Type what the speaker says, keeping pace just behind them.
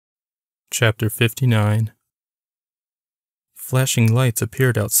Chapter 59. Flashing lights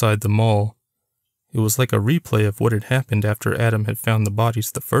appeared outside the mall. It was like a replay of what had happened after Adam had found the bodies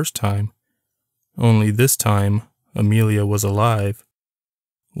the first time. Only this time, Amelia was alive.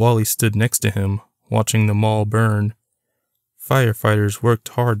 Wally stood next to him, watching the mall burn. Firefighters worked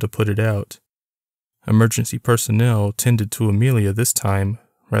hard to put it out. Emergency personnel tended to Amelia this time,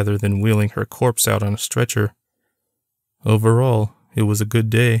 rather than wheeling her corpse out on a stretcher. Overall, it was a good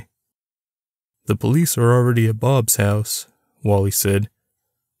day. "The police are already at Bob's house," Wally said.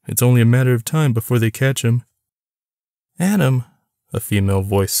 "It's only a matter of time before they catch him." "Adam," a female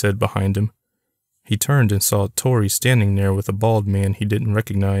voice said behind him. He turned and saw Tori standing there with a bald man he didn't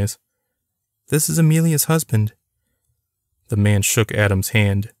recognize. "This is Amelia's husband." The man shook Adam's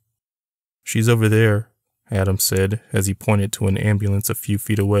hand. "She's over there," Adam said as he pointed to an ambulance a few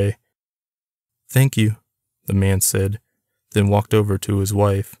feet away. "Thank you," the man said, then walked over to his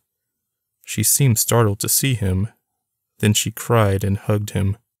wife. She seemed startled to see him. Then she cried and hugged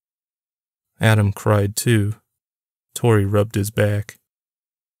him. Adam cried too. Tori rubbed his back.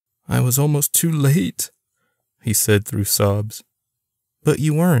 "I was almost too late," he said through sobs. "But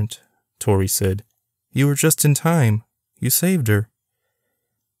you weren't," Tori said. "You were just in time. You saved her."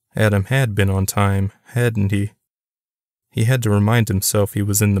 Adam had been on time, hadn't he? He had to remind himself he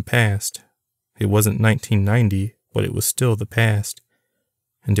was in the past. It wasn't 1990, but it was still the past.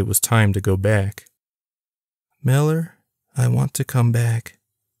 And it was time to go back. "Miller, I want to come back,"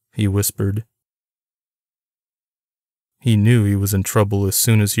 he whispered. He knew he was in trouble as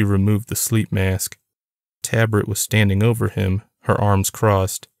soon as he removed the sleep mask. Tabret was standing over him, her arms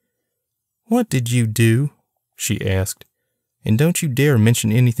crossed. "What did you do?" she asked. "And don't you dare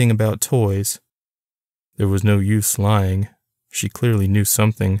mention anything about toys." There was no use lying. She clearly knew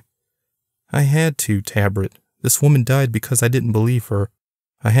something. "I had to, Tabret. This woman died because I didn't believe her.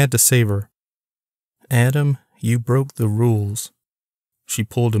 I had to save her." "Adam, you broke the rules." She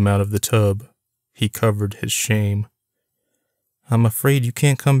pulled him out of the tub. He covered his shame. "I'm afraid you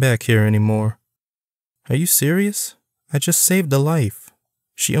can't come back here anymore." "Are you serious? I just saved a life.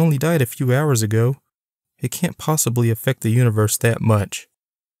 She only died a few hours ago. It can't possibly affect the universe that much."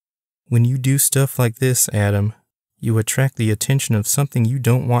 "When you do stuff like this, Adam, you attract the attention of something you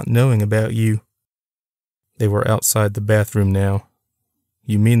don't want knowing about you." They were outside the bathroom now.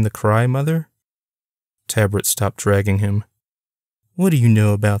 "You mean the Cry Mother?" Tabret stopped dragging him. "What do you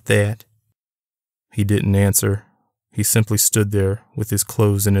know about that?" He didn't answer. He simply stood there with his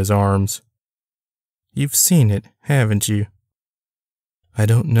clothes in his arms. "You've seen it, haven't you?" "I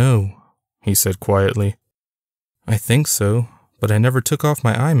don't know," he said quietly. "I think so, but I never took off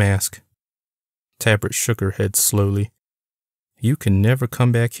my eye mask." Tabret shook her head slowly. "You can never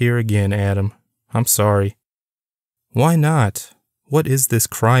come back here again, Adam. I'm sorry." "Why not? What is this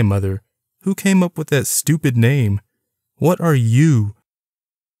Cry Mother? Who came up with that stupid name? What are you?"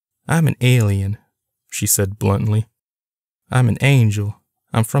 "I'm an alien," she said bluntly. "I'm an angel.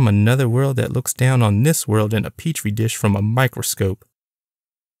 I'm from another world that looks down on this world in a petri dish from a microscope."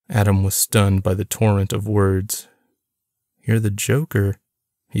 Adam was stunned by the torrent of words. "You're the Joker,"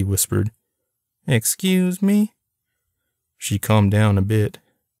 he whispered. "Excuse me?" She calmed down a bit.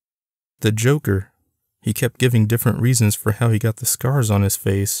 "The Joker. He kept giving different reasons for how he got the scars on his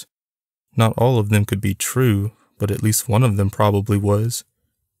face. Not all of them could be true, but at least one of them probably was.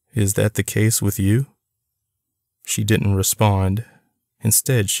 Is that the case with you?" She didn't respond.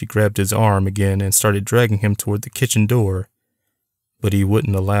 Instead, she grabbed his arm again and started dragging him toward the kitchen door. But he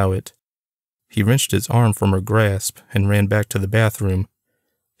wouldn't allow it. He wrenched his arm from her grasp and ran back to the bathroom.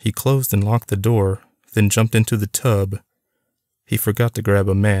 He closed and locked the door, then jumped into the tub. He forgot to grab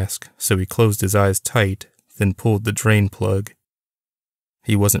a mask, so he closed his eyes tight, then pulled the drain plug.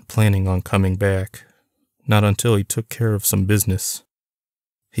 He wasn't planning on coming back. Not until he took care of some business.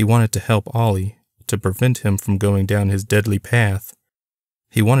 He wanted to help Ollie, to prevent him from going down his deadly path.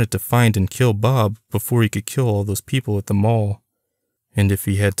 He wanted to find and kill Bob before he could kill all those people at the mall. And if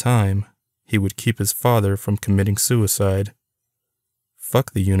he had time, he would keep his father from committing suicide.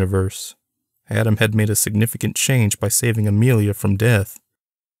 Fuck the universe. Adam had made a significant change by saving Amelia from death.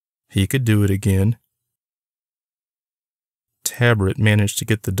 He could do it again. Tabret managed to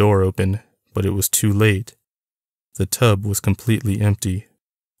get the door open, but it was too late. The tub was completely empty.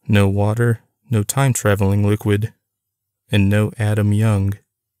 No water, no time-traveling liquid, and no Adam Young.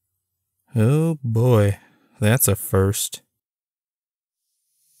 Oh boy, that's a first.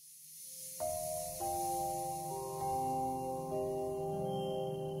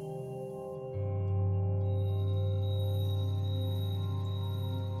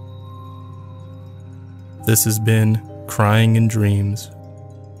 This has been Crying in Dreams,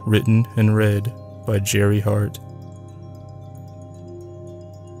 Written and read by Jerry Hart.